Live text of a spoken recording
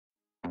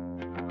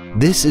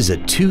This is a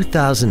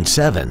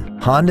 2007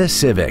 Honda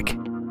Civic.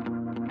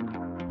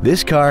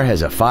 This car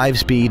has a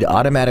 5-speed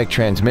automatic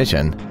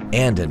transmission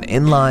and an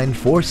inline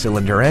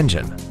 4-cylinder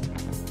engine.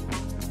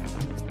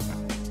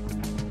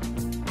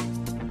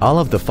 All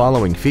of the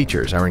following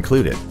features are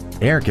included: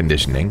 air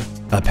conditioning,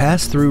 a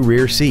pass-through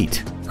rear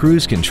seat,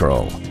 cruise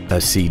control,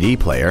 a CD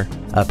player,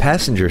 a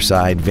passenger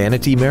side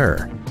vanity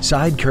mirror,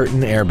 side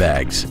curtain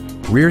airbags,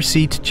 rear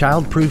seat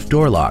child-proof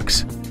door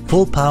locks,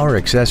 full power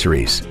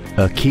accessories,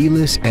 a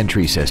keyless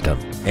entry system,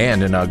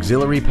 and an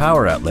auxiliary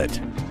power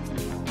outlet.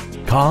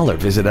 Call or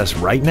visit us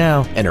right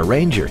now and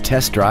arrange your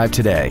test drive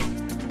today.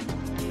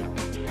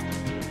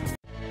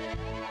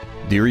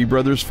 Deary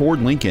Brothers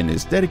Ford Lincoln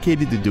is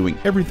dedicated to doing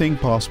everything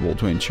possible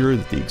to ensure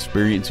that the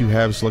experience you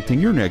have selecting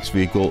your next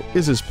vehicle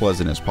is as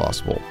pleasant as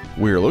possible.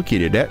 We are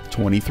located at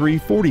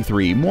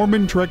 2343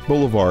 Mormon Trek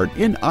Boulevard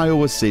in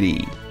Iowa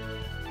City.